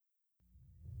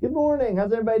Good morning.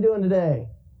 How's everybody doing today?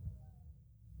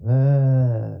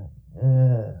 Yeah.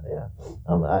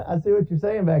 I see what you're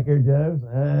saying back here,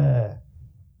 Joe.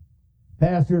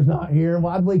 Pastor's not here.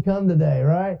 Why'd we come today,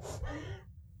 right?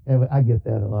 Yeah, I get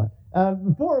that a lot.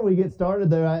 Before we get started,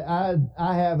 though,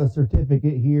 I have a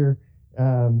certificate here,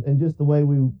 and just the way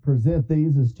we present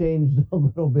these has changed a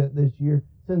little bit this year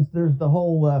since there's the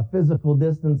whole physical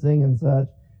distancing and such.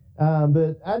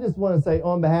 But I just want to say,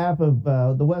 on behalf of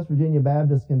the West Virginia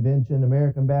Baptist Convention,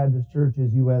 American Baptist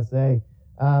Churches USA,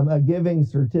 a giving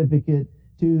certificate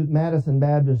to Madison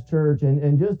Baptist Church,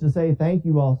 and just to say thank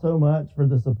you all so much for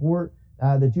the support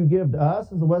that you give to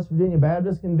us as the West Virginia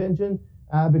Baptist Convention,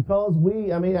 because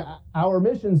our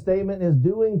mission statement is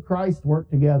doing Christ work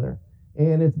together.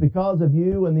 And it's because of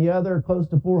you and the other close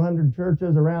to 400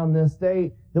 churches around this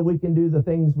state that we can do the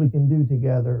things we can do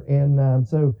together. And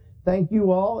so thank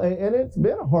you all. And it's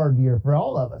been a hard year for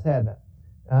all of us, hasn't it?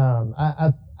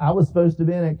 I was supposed to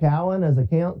be in at Cowan as a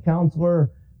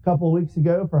counselor a couple of weeks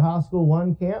ago for High School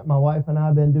 1 camp. My wife and I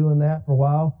have been doing that for a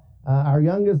while. Our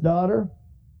youngest daughter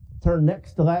turned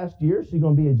next to last year. She's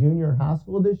going to be a junior in high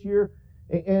school this year.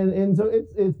 And so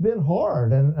it's been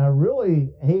hard, and I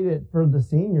really hate it for the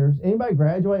seniors. Anybody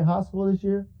graduate high school this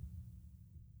year?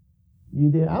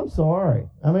 You did? I'm sorry.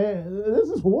 I mean, this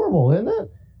is horrible, isn't it?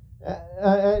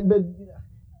 But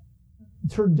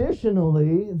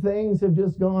traditionally, things have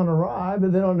just gone awry.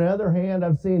 But then on the other hand,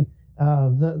 I've seen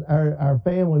our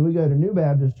family, we go to New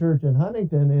Baptist Church in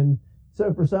Huntington, and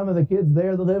so for some of the kids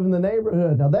there that live in the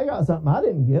neighborhood, now they got something I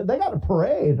didn't get. They got a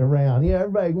parade around. Yeah,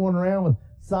 everybody going around with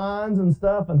signs and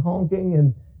stuff and honking,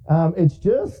 and it's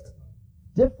just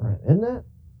different, isn't it?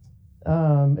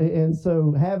 And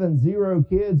so having 0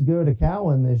 kids go to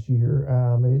Cowan this year,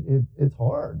 it's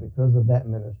hard because of that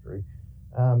ministry.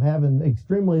 Having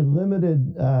extremely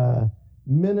limited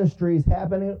ministries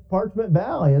happening at Parchment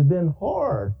Valley has been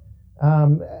hard.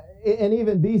 And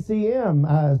even BCM,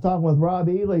 I was talking with Rob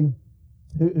Ely,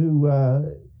 who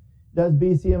does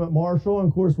BCM at Marshall, and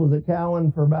of course was at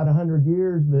Cowan for about 100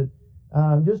 years, but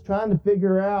just trying to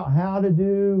figure out how to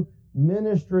do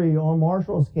ministry on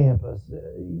Marshall's campus.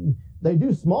 They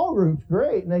do small groups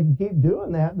great, and they can keep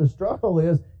doing that. The struggle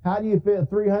is, how do you fit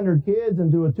 300 kids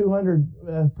into a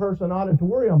 200-person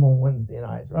auditorium on Wednesday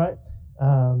nights, right?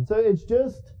 So it's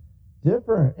just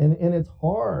different, and it's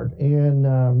hard.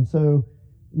 And so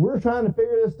we're trying to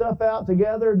figure this stuff out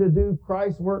together to do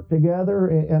Christ's work together,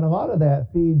 and a lot of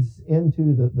that feeds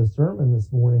into the sermon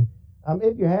this morning.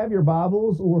 If you have your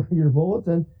Bibles or your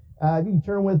bulletin, you can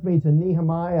turn with me to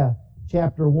Nehemiah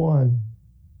chapter 1.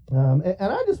 And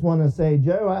I just want to say,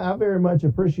 Joe, I very much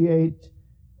appreciate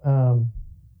your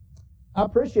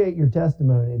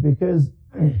testimony, because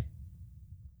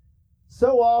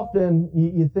so often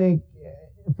you think,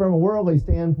 from a worldly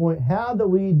standpoint, how do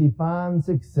we define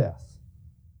success?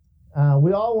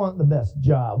 We all want the best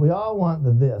job. We all want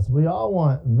the this. We all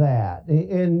want that.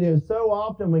 And so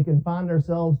often we can find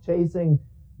ourselves chasing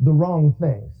the wrong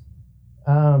things.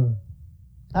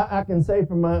 I can say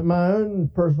from my own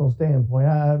personal standpoint,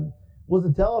 I was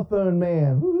a telephone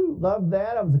man. Woo-hoo, loved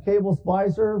that. I was a cable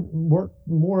splicer, worked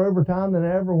more overtime than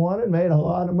I ever wanted, made a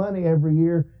lot of money every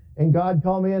year. And God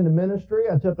called me into ministry.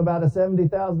 I took about a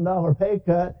 $70,000 pay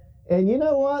cut. And you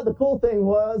know what? The cool thing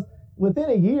was, within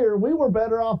a year, we were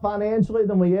better off financially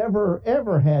than we ever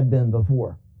had been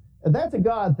before. And that's a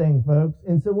God thing, folks.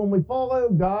 And so when we follow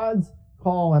God's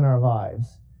call in our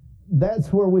lives,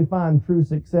 that's where we find true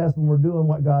success, when we're doing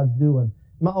what God's doing.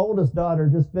 My oldest daughter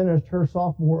just finished her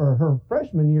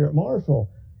freshman year at Marshall.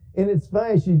 And it's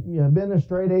funny, she's been a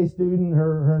straight A student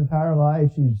her entire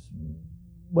life. She's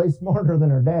way smarter than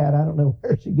her dad. I don't know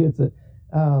where she gets it.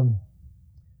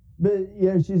 But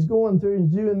she's going through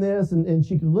and doing this, and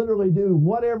she could literally do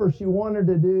whatever she wanted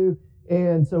to do.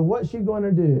 And so what's she going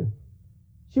to do?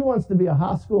 She wants to be a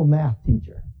high school math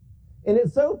teacher. And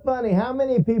it's so funny how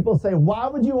many people say, why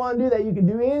would you want to do that? You can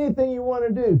do anything you want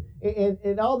to do.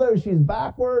 And although she's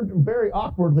backward, very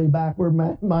awkwardly backward,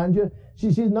 mind you,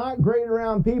 she's not great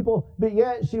around people, but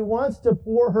yet she wants to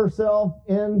pour herself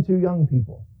into young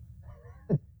people.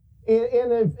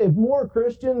 And if more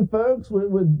Christian folks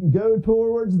would go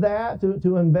towards that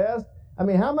to invest, I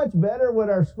mean, how much better would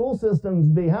our school systems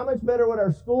be? How much better would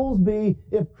our schools be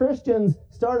if Christians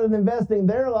started investing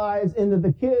their lives into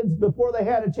the kids before they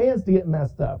had a chance to get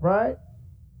messed up, right?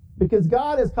 Because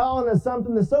God is calling us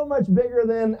something that's so much bigger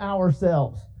than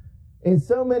ourselves. And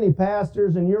so many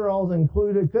pastors, and you're all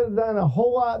included, could have done a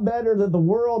whole lot better that the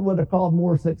world would have called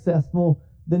more successful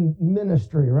than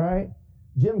ministry, right?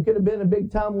 Jim could have been a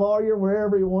big-time lawyer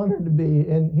wherever he wanted to be.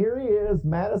 And here he is,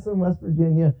 Madison, West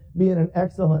Virginia, being an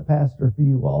excellent pastor for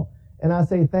you all. And I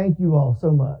say thank you all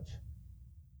so much.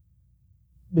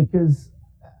 Because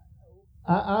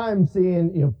I'm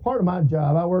seeing, part of my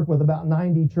job, I work with about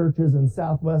 90 churches in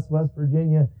Southwest West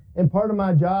Virginia, and part of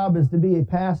my job is to be a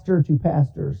pastor to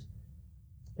pastors.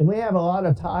 And we have a lot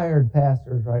of tired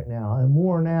pastors right now and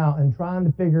worn out and trying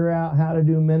to figure out how to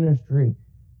do ministry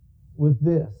with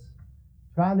this.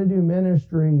 Trying to do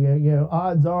ministry,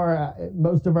 odds are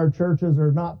most of our churches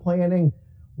are not planning.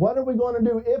 What are we going to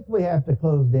do if we have to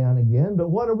close down again? But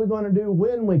what are we going to do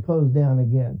when we close down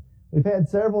again? We've had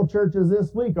several churches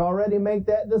this week already make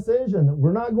that decision that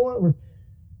we're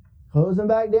closing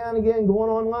back down again, going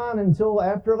online until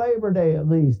after Labor Day at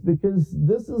least, because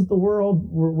this is the world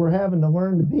we're having to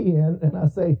learn to be in. And I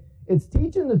say, it's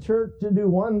teaching the church to do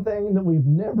one thing that we've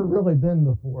never really been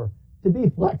before, to be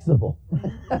flexible.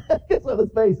 So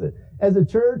let's face it, as a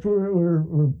church, we're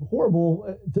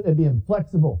horrible at being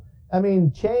flexible. I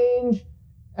mean, change,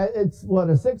 it's what,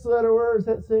 a 6-letter word? Is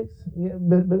that 6? Yeah,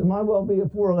 but it might well be a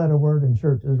 4-letter word in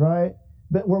churches, right?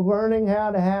 But we're learning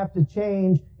how to have to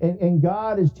change, and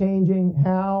God is changing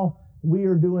how we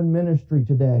are doing ministry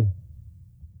today.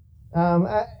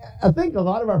 I think a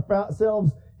lot of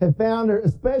ourselves have found,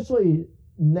 especially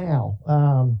now,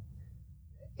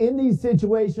 in these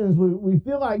situations, we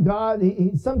feel like God,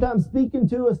 He's sometimes speaking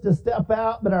to us to step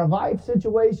out, but our life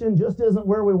situation just isn't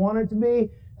where we want it to be.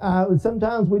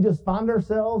 Sometimes we just find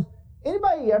ourselves,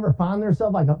 anybody ever find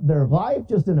themselves like their life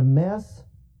just in a mess?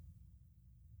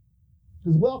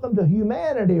 Because welcome to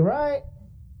humanity, right?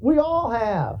 We all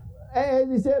have. As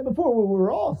he said before,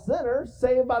 we're all sinners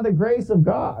saved by the grace of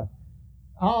God.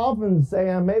 I often say,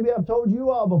 and maybe I've told you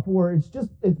all before, it's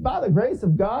by the grace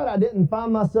of God I didn't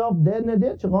find myself dead in a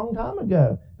ditch a long time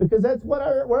ago. Because that's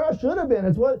where I should have been.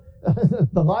 It's what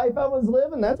the life I was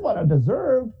living, that's what I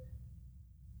deserved.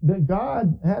 But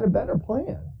God had a better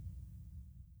plan.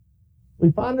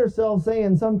 We find ourselves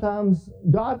saying sometimes,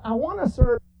 God, I want to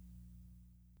serve.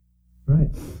 Right.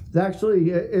 It's actually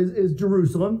is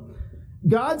Jerusalem.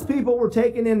 God's people were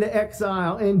taken into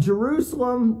exile, and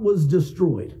Jerusalem was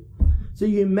destroyed. So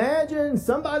you imagine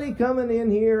somebody coming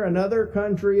in here, another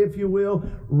country, if you will,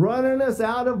 running us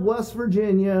out of West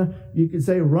Virginia. You could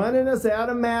say running us out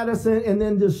of Madison, and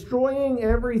then destroying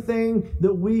everything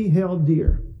that we held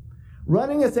dear.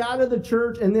 Running us out of the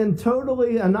church and then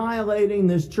totally annihilating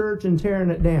this church and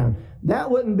tearing it down. That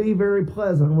wouldn't be very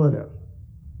pleasant, would it?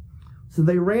 So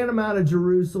they ran them out of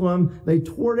Jerusalem. They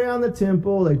tore down the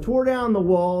temple. They tore down the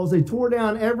walls. They tore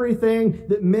down everything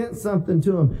that meant something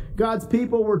to them. God's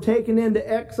people were taken into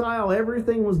exile.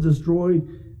 Everything was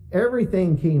destroyed.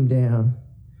 Everything came down.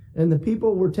 And the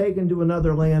people were taken to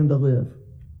another land to live.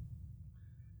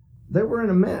 They were in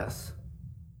a mess.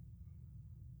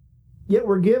 Yet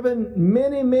we're given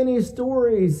many, many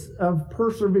stories of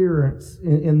perseverance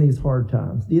in these hard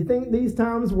times. Do you think these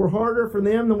times were harder for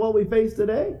them than what we face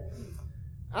today?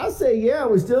 I say, yeah,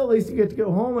 we still at least get to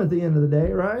go home at the end of the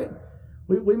day, right?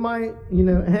 We might,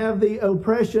 have the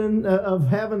oppression of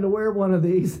having to wear one of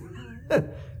these.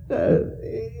 In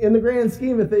the grand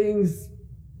scheme of things,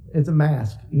 it's a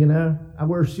mask, I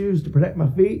wear shoes to protect my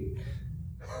feet.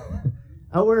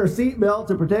 I wear a seatbelt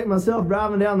to protect myself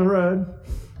driving down the road.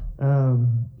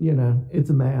 It's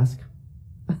a mask.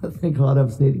 I think a lot of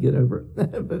us need to get over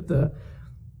it. But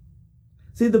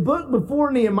see, the book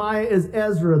before Nehemiah is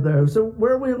Ezra, though. So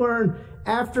where we learn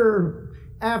after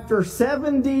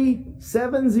 70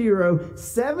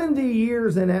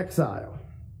 years in exile,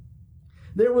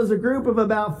 there was a group of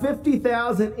about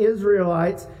 50,000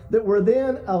 Israelites that were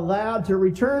then allowed to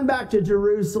return back to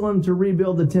Jerusalem to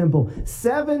rebuild the temple.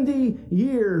 70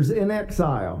 years in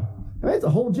exile. I mean, it's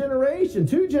a whole generation,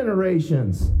 2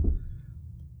 generations.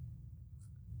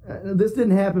 This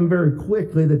didn't happen very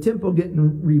quickly, the temple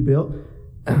getting rebuilt.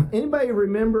 Anybody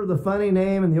remember the funny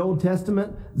name in the Old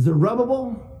Testament?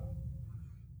 Zerubbabel?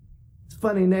 It's a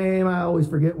funny name. I always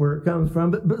forget where it comes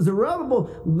from. But Zerubbabel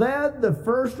led the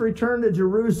first return to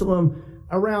Jerusalem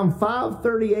around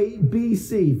 538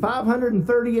 BC,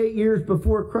 538 years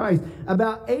before Christ.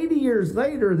 About 80 years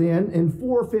later then, in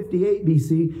 458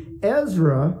 BC,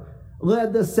 Ezra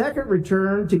led the second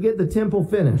return to get the temple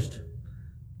finished.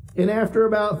 And after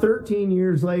about 13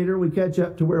 years later, we catch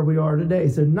up to where we are today.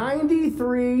 So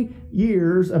 93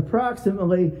 years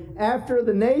approximately after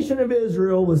the nation of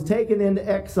Israel was taken into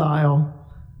exile,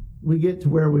 we get to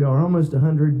where we are, almost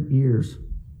 100 years.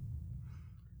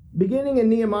 Beginning in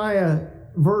Nehemiah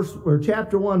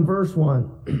chapter 1, verse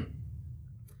 1, it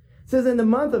says, in the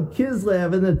month of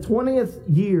Kislev, in the 20th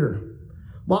year,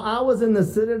 while I was in the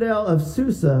citadel of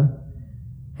Susa,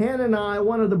 Hanani,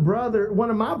 one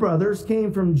of my brothers,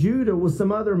 came from Judah with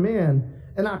some other men.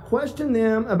 and I questioned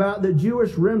them about the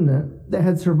Jewish remnant that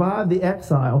had survived the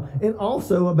exile and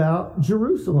also about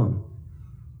Jerusalem.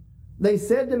 They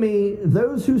said to me,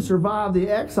 those who survived the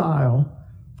exile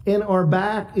and are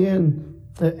back in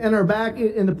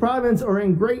the province are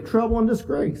in great trouble and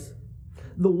disgrace.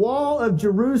 The wall of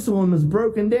Jerusalem is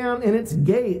broken down and its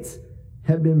gates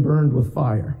have been burned with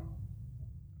fire.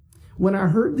 When I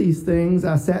heard these things,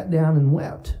 I sat down and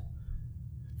wept.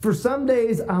 For some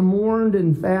days I mourned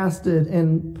and fasted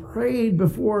and prayed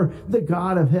before the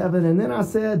God of heaven. And then I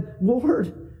said,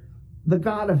 Lord, the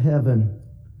God of heaven,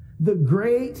 the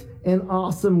great and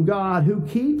awesome God who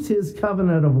keeps his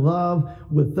covenant of love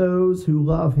with those who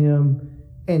love him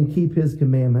and keep his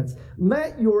commandments.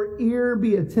 Let your ear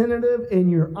be attentive and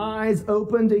your eyes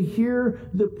open to hear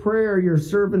the prayer your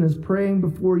servant is praying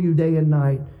before you day and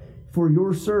night for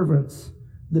your servants,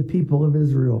 the people of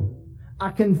Israel. I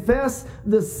confess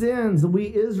the sins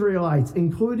we Israelites,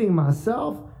 including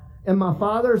myself and my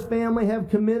father's family, have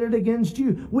committed against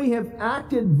you. We have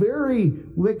acted very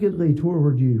wickedly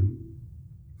toward you.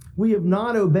 We have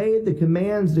not obeyed the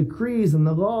commands, decrees, and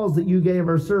the laws that you gave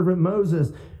our servant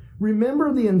Moses.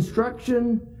 Remember the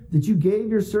instruction that you gave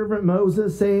your servant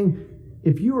Moses, saying,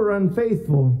 if you are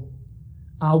unfaithful,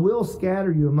 I will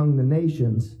scatter you among the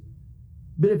nations.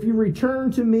 But if you return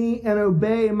to me and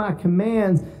obey my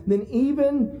commands, then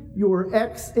even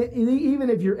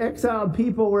if your exiled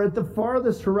people were at the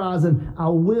farthest horizon, I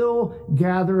will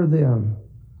gather them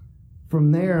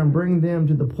from there and bring them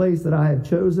to the place that I have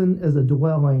chosen as a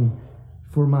dwelling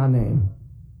for my name.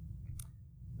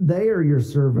 They are your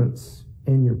servants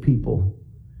and your people,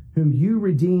 whom you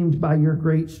redeemed by your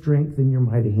great strength and your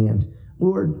mighty hand.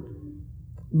 Lord,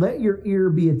 let your ear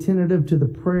be attentive to the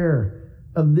prayer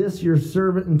of this your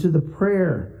servant and to the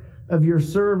prayer of your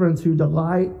servants who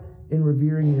delight in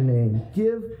revering your name.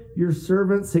 Give your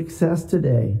servant success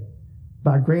today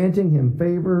by granting him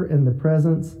favor in the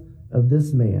presence of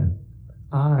this man.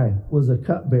 I was a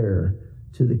cupbearer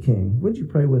to the king. Would you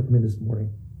pray with me this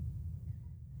morning?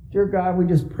 Dear God, we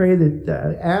just pray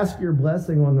that, ask your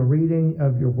blessing on the reading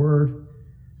of your word.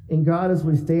 And God, as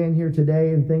we stand here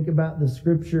today and think about the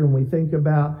scripture and we think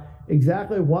about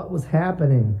exactly what was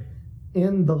happening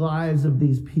in the lives of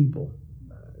these people.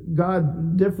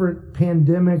 God, different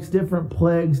pandemics, different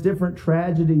plagues, different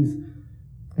tragedies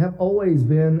have always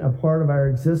been a part of our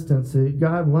existence.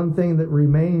 God, one thing that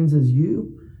remains is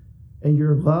you and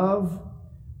your love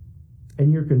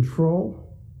and your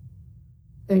control.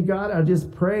 And God, I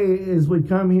just pray as we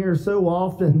come here so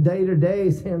often, day to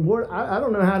day, saying, Lord, I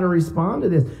don't know how to respond to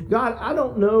this. God, I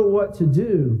don't know what to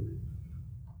do.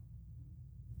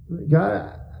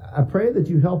 God, I pray that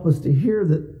you help us to hear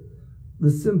that the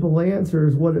simple answer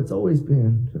is what it's always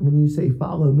been. When you say,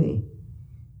 follow me.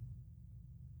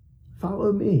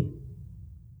 Follow me.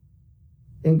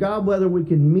 And God, whether we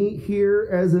can meet here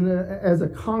as a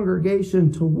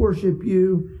congregation to worship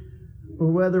you, or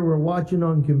whether we're watching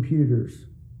on computers,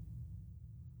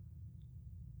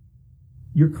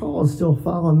 your call is still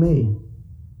follow me.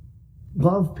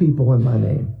 Love people in my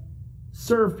name.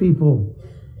 Serve people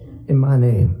in my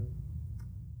name.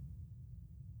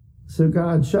 So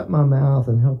God, shut my mouth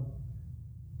and help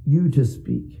you to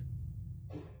speak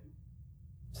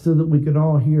so that we can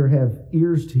all have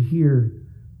ears to hear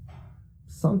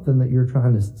something that you're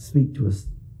trying to speak to us,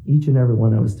 each and every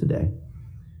one of us today.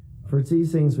 For it's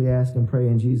these things we ask and pray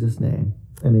in Jesus' name,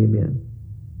 and amen.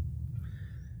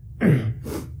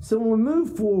 So when we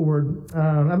move forward,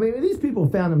 these people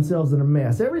found themselves in a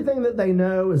mess. Everything that they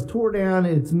know is tore down.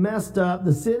 It's messed up.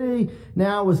 The city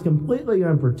now was completely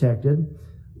unprotected,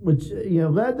 which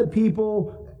led the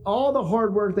people, all the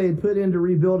hard work they had put into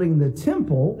rebuilding the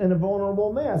temple, in a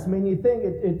vulnerable mess. I mean, you think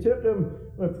it took them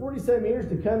 47 years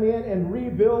to come in and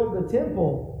rebuild the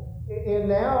temple. And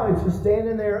now it's just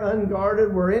standing there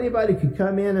unguarded where anybody could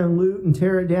come in and loot and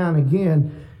tear it down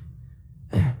again.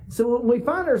 So when we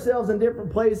find ourselves in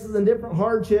different places and different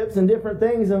hardships and different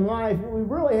things in life, we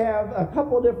really have a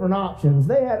couple of different options.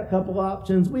 They had a couple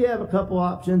options. We have a couple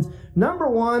options. Number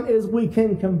one is we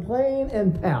can complain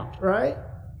and pout, right?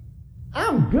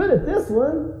 I'm good at this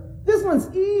one. This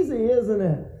one's easy, isn't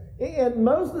it? And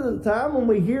most of the time when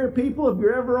we hear people, if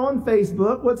you're ever on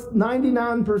Facebook, what's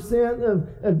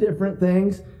 99% of different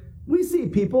things, we see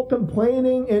people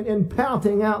complaining and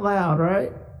pouting out loud,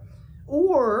 right?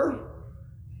 Or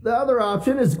the other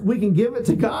option is we can give it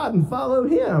to God and follow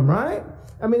him, right?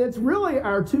 I mean, it's really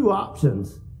our two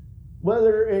options.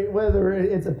 Whether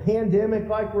it's a pandemic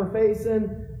like we're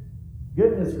facing,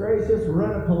 goodness gracious,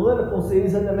 we're in a political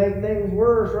season to make things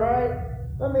worse, right?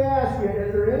 Let me ask you,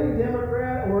 is there any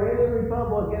Democrat or any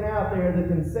Republican out there that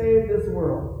can save this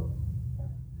world?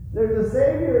 There's a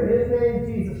Savior, and His name is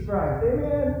Jesus Christ.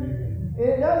 Amen? And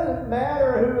it doesn't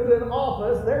matter who is in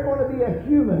office. They're going to be a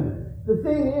human. The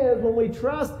thing is, when we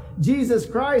trust Jesus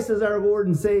Christ as our Lord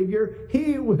and Savior,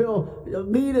 He will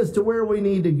lead us to where we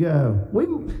need to go.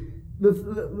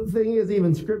 The thing is,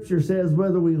 even Scripture says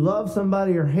whether we love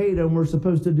somebody or hate them, we're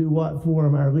supposed to do what for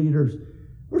them, our leaders?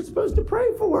 We're supposed to pray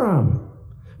for them.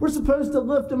 We're supposed to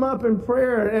lift them up in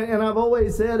prayer. And I've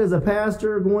always said, as a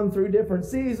pastor going through different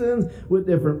seasons with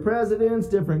different presidents,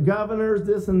 different governors,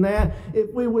 this and that,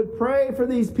 if we would pray for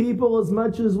these people as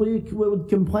much as we would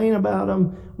complain about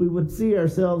them, we would see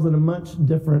ourselves in a much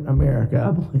different America,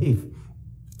 I believe.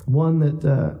 One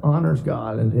that honors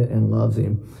God and loves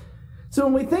Him. So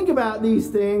when we think about these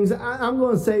things, I'm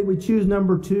going to say we choose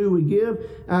number 2.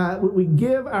 We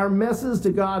give our messes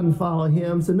to God and follow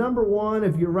Him. So number 1,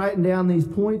 if you're writing down these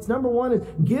points, number 1 is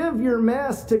give your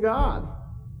mess to God.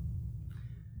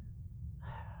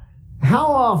 How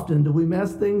often do we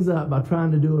mess things up by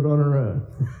trying to do it on our own?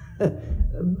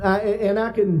 And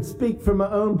I can speak from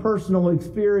my own personal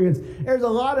experience. There's a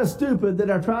lot of stupid that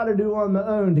I try to do on my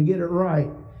own to get it right.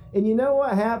 And you know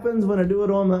what happens when I do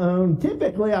it on my own?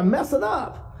 Typically, I mess it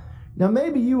up. Now,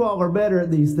 maybe you all are better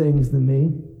at these things than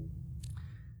me.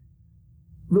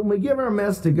 But when we give our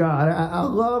mess to God, I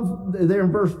love there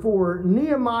in verse 4,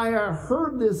 Nehemiah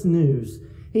heard this news.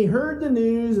 He heard the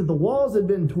news that the walls had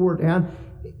been torn down.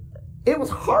 It was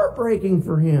heartbreaking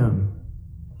for him.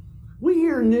 We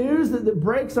hear news that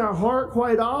breaks our heart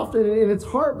quite often, and it's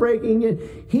heartbreaking.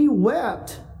 And he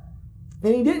wept.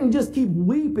 And he didn't just keep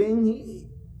weeping.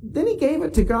 Then he gave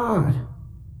it to God.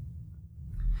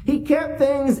 He kept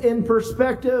things in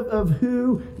perspective of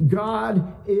who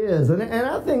God is. And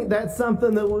I think that's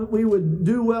something that we would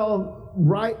do well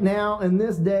right now in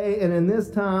this day and in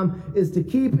this time, is to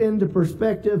keep into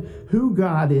perspective who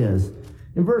God is.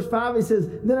 In verse 5 he says,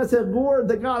 Then I said, Lord,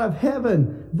 the God of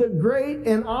heaven, the great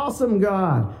and awesome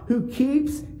God, who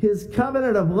keeps His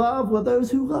covenant of love with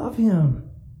those who love Him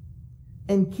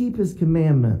and keep His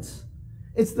commandments.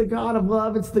 It's the God of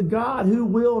love. It's the God who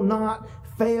will not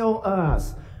fail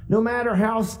us. No matter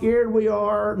how scared we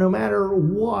are, no matter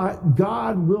what,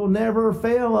 God will never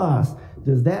fail us.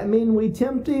 Does that mean we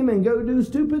tempt Him and go do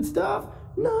stupid stuff?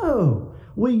 No.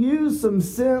 We use some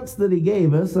sense that He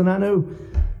gave us, and I know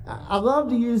I love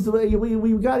to use the way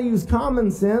we've got to use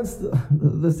common sense.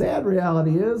 The sad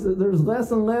reality is that there's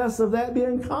less and less of that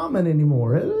being common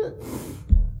anymore, isn't it?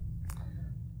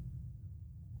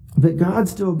 But God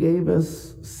still gave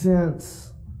us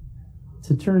sense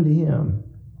to turn to Him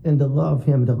and to love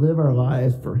Him, to live our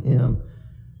lives for Him.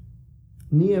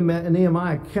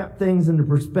 Nehemiah kept things into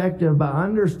perspective by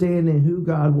understanding who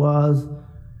God was,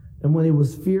 and when he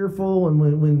was fearful, and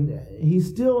when he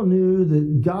still knew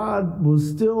that God was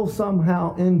still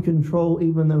somehow in control,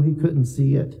 even though he couldn't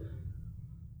see it.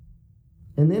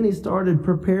 And then he started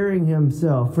preparing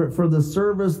himself for the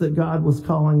service that God was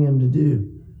calling him to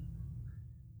do.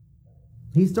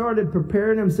 He started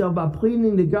preparing himself by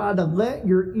pleading to God to let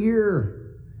your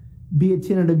ear be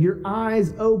attentive, your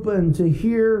eyes open to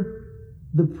hear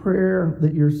the prayer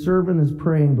that your servant is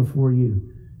praying before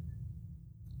you.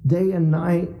 Day and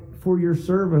night for your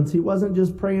servants. He wasn't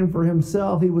just praying for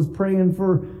himself. He was praying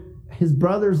for his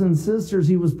brothers and sisters.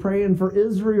 He was praying for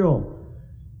Israel.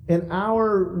 In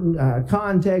our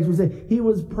context, we say he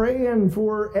was praying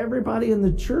for everybody in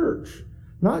the church.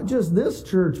 Not just this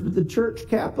church, but the church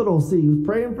capital C. He was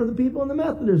praying for the people in the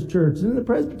Methodist church and in the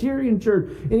Presbyterian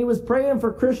church. And he was praying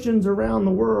for Christians around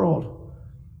the world,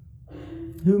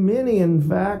 who many, in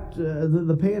fact,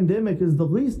 the pandemic is the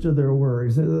least of their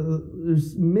worries.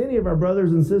 There's many of our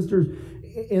brothers and sisters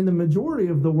in the majority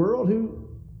of the world who,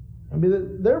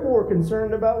 they're more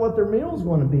concerned about what their meal's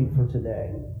going to be for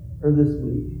today or this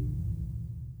week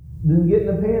than getting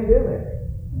a pandemic.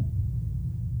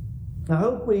 I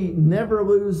hope we never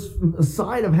lose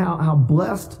sight of how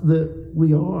blessed that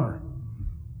we are.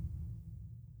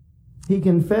 He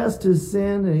confessed his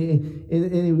sin,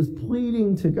 and he was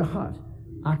pleading to God.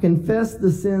 I confess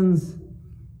the sins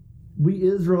we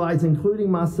Israelites,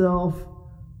 including myself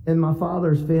and my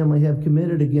father's family, have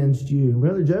committed against you.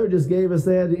 Brother Joe just gave us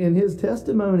that in his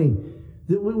testimony,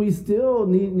 that we still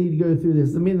need to go through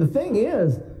this. The thing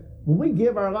is, when we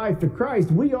give our life to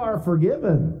Christ, we are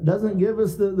forgiven. Doesn't give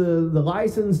us the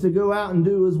license to go out and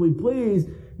do as we please.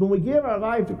 When we give our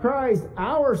life to Christ,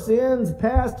 our sins,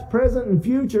 past, present, and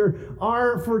future,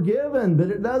 are forgiven. But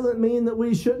it doesn't mean that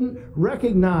we shouldn't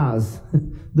recognize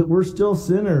that we're still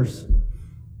sinners,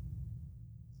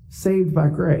 saved by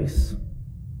grace.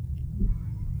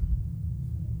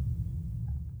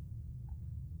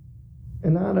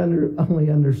 And not only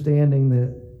understanding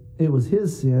that it was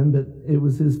his sin, but it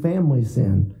was his family's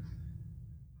sin.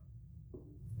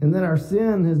 And then our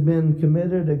sin has been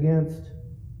committed against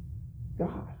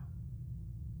God.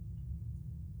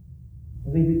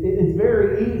 I think it's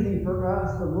very easy for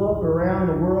us to look around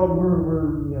the world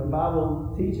where the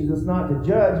Bible teaches us not to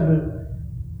judge, but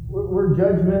we're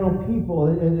judgmental people,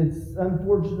 and it's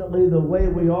unfortunately the way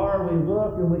we are. We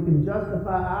look and we can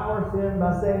justify our sin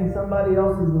by saying somebody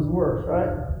else's was worse,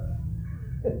 right?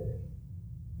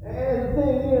 And the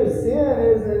thing is, sin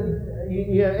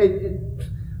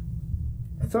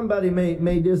isn't, somebody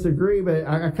may disagree, but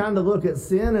I kind of look at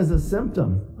sin as a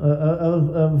symptom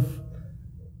of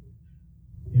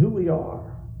who we are.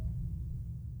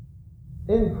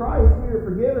 In Christ we are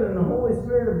forgiven, and the Holy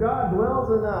Spirit of God dwells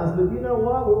in us. But you know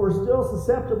what? We're still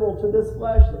susceptible to this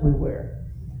flesh that we wear.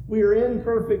 We are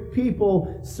imperfect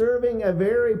people serving a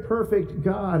very perfect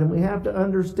God, and we have to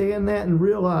understand that and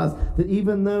realize that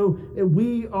even though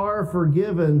we are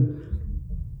forgiven,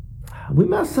 we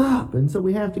mess up. And so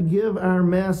we have to give our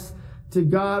mess to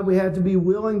God. We have to be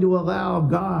willing to allow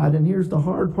God, and here's the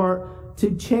hard part,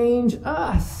 to change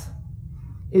us.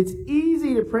 It's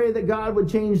easy to pray that God would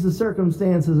change the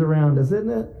circumstances around us, isn't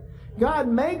it? God,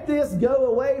 make this go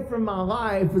away from my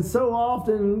life. But so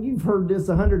often, you've heard this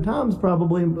 100 times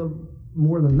probably,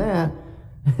 more than that.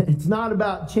 It's not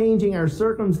about changing our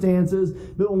circumstances,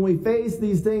 but when we face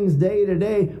these things day to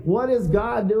day, what is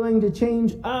God doing to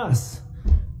change us?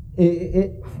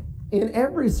 In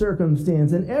every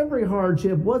circumstance, in every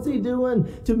hardship, what's He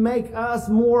doing to make us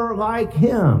more like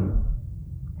Him?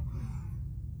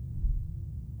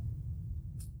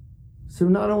 So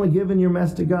not only giving your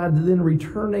mess to God, but then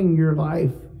returning your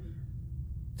life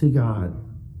to God.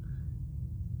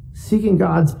 Seeking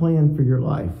God's plan for your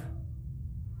life.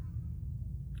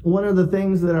 One of the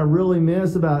things that I really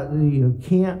miss about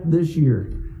camp this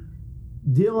year,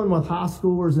 dealing with high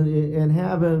schoolers and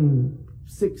having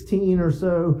 16 or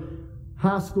so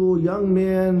high school young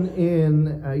men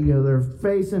in, they're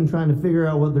trying to figure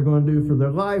out what they're going to do for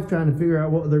their life, trying to figure out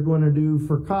what they're going to do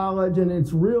for college. And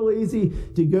it's real easy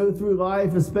to go through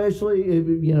life, especially if,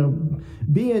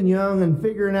 being young and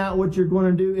figuring out what you're going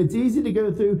to do. It's easy to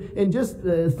go through and just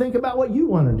think about what you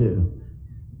want to do.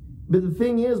 But the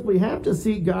thing is, we have to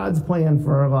seek God's plan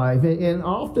for our life. And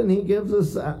often He gives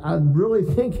us, I really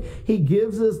think He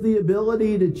gives us the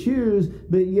ability to choose.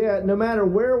 But yet, no matter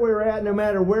where we're at, no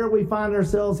matter where we find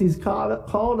ourselves, He's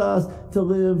called us to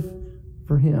live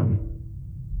for Him.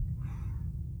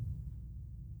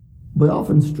 We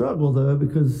often struggle, though,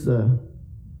 because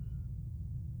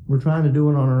we're trying to do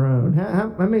it on our own.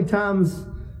 How many times...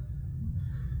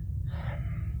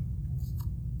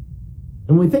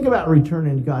 When we think about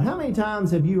returning to God, how many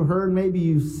times have you heard, maybe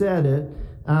you said it,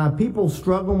 people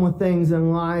struggling with things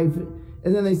in life,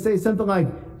 and then they say something like,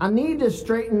 I need to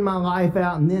straighten my life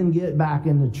out and then get back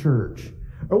into church.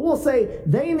 Or we'll say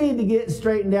they need to get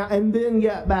straightened out and then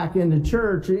get back into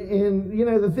church. And,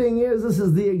 the thing is, this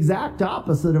is the exact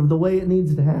opposite of the way it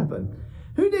needs to happen.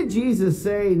 Who did Jesus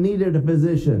say needed a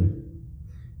physician?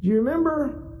 Do you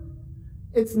remember?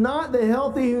 It's not the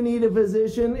healthy who need a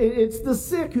physician. It's the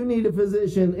sick who need a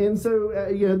physician. And so,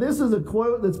 this is a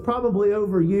quote that's probably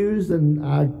overused, and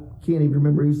I can't even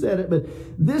remember who said it, but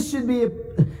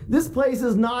this place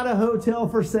is not a hotel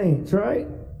for saints, right?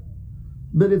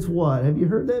 But it's what? Have you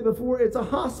heard that before? It's a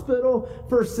hospital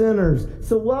for sinners.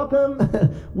 So welcome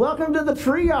to the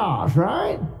triage,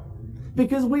 right?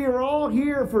 Because we are all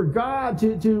here for God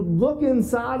to look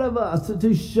inside of us,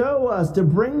 to show us, to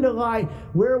bring to light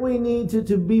where we need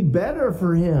to be better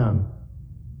for Him,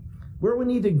 where we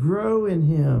need to grow in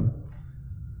Him.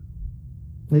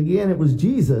 Again, it was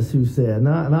Jesus who said,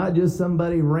 not just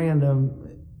somebody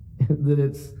random, that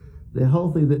it's the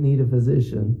healthy that need a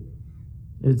physician.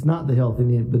 It's not the healthy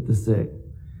need, but the sick.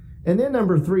 And then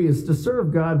number 3 is to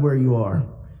serve God where you are.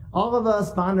 All of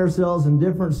us find ourselves in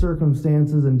different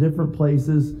circumstances in different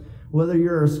places, whether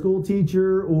you're a school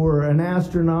teacher or an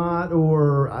astronaut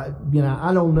or, I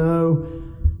don't know.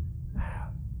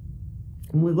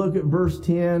 When we look at verse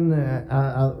 10,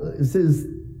 it says,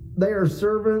 they are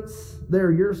servants, they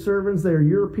are your servants, they are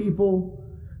your people,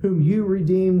 whom you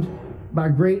redeemed by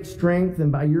great strength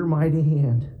and by your mighty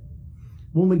hand.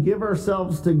 When we give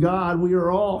ourselves to God, we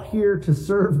are all here to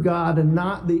serve God and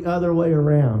not the other way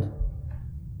around.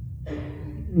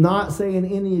 Not saying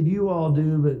any of you all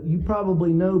do, but you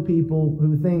probably know people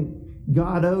who think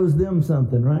God owes them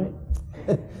something, right?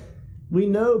 We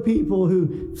know people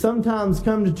who sometimes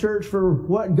come to church for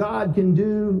what God can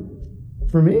do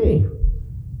for me.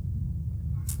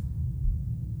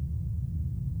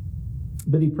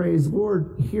 But he prays,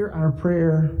 Lord, hear our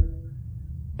prayer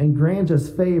and grant us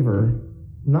favor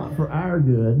not for our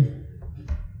good,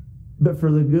 but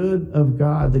for the good of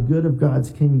God, the good of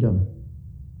God's kingdom.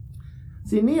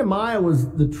 See, Nehemiah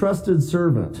was the trusted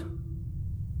servant.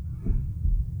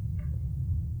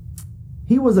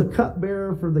 He was a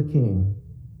cupbearer for the king.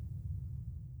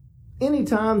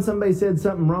 Anytime somebody said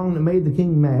something wrong that made the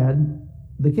king mad,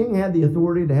 the king had the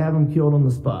authority to have him killed on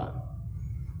the spot.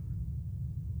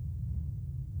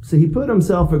 So he put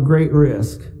himself at great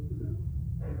risk.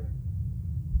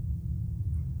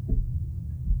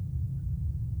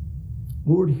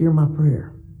 Lord, hear my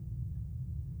prayer.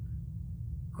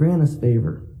 Grant us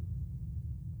favor.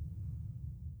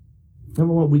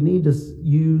 Number one, we need to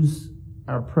use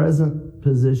our present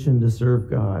position to serve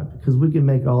God, because we can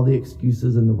make all the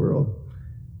excuses in the world.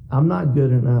 I'm not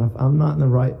good enough. I'm not in the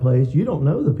right place. You don't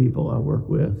know the people I work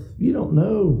with. You don't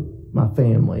know my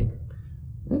family.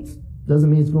 That doesn't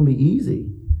mean it's going to be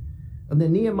easy. And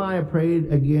then Nehemiah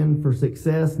prayed again for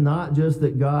success, not just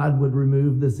that God would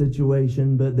remove the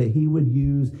situation, but that he would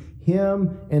use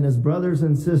him and his brothers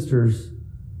and sisters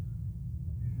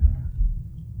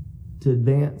to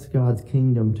advance God's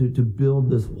kingdom, to build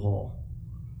this wall.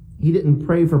 He didn't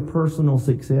pray for personal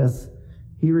success.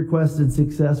 He requested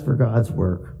success for God's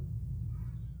work.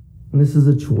 And this is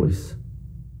a choice.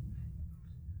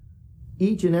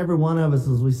 Each and every one of us,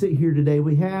 as we sit here today,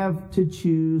 we have to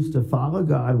choose to follow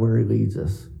God where he leads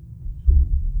us,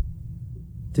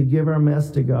 to give our mess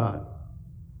to God.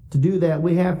 To do that,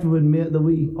 we have to admit that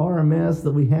we are a mess,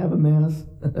 that we have a mess,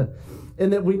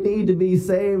 and that we need to be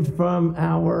saved from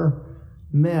our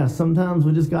mess. Sometimes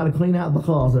we just got to clean out the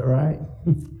closet, right?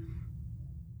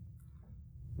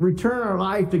 Return our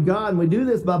life to God. And we do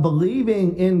this by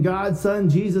believing in God's Son,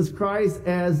 Jesus Christ,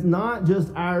 as not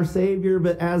just our Savior,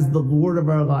 but as the Lord of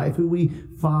our life, who we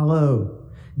follow.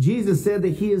 Jesus said that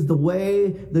he is the way,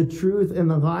 the truth,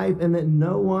 and the life, and that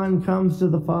no one comes to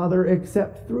the Father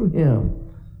except through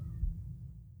him.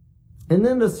 And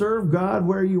then to serve God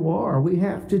where you are, we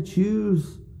have to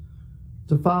choose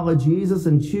to follow Jesus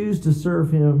and choose to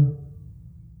serve him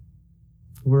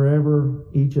wherever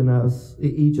each of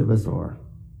us are.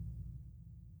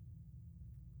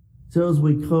 So as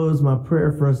we close, my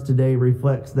prayer for us today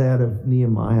reflects that of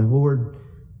Nehemiah. Lord,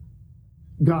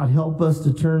 God, help us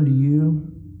to turn to you.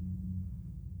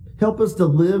 Help us to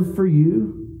live for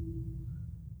you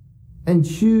and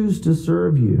choose to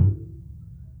serve you.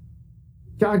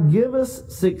 God, give us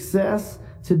success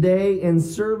today in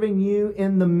serving you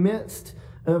in the midst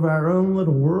of our own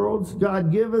little worlds.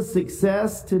 God, give us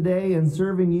success today in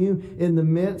serving you in the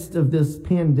midst of this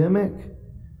pandemic,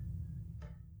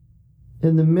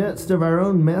 in the midst of our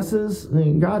own messes.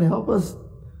 And God, help us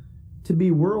to be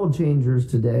world changers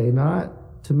today,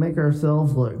 not to make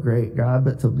ourselves look great, God,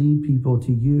 but to lead people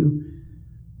to you,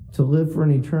 to live for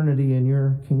an eternity in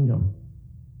your kingdom.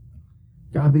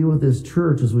 God, be with this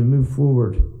church as we move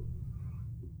forward,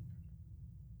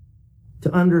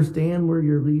 to understand where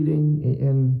you're leading,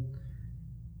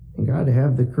 and God, to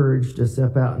have the courage to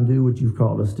step out and do what you've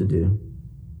called us to do.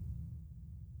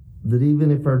 That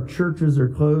even if our churches are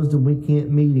closed and we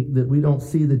can't meet, that we don't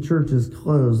see the churches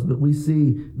closed, but we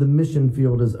see the mission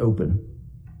field is open.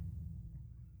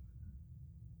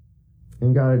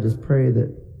 And God, I just pray that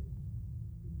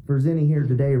if there's any here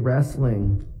today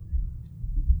wrestling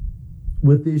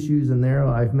with issues in their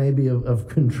life, maybe of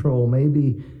control,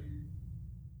 maybe,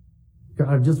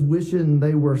 God, just wishing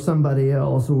they were somebody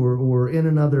else or in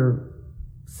another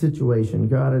situation.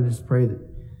 God, I just pray that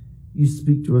you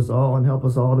speak to us all and help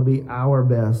us all to be our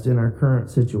best in our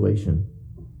current situation,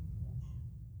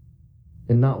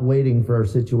 and not waiting for our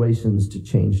situations to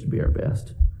change to be our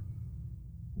best.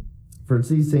 For it's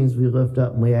these things we lift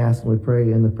up and we ask and we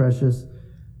pray in the precious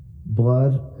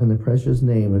blood and the precious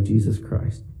name of Jesus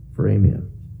Christ. For amen.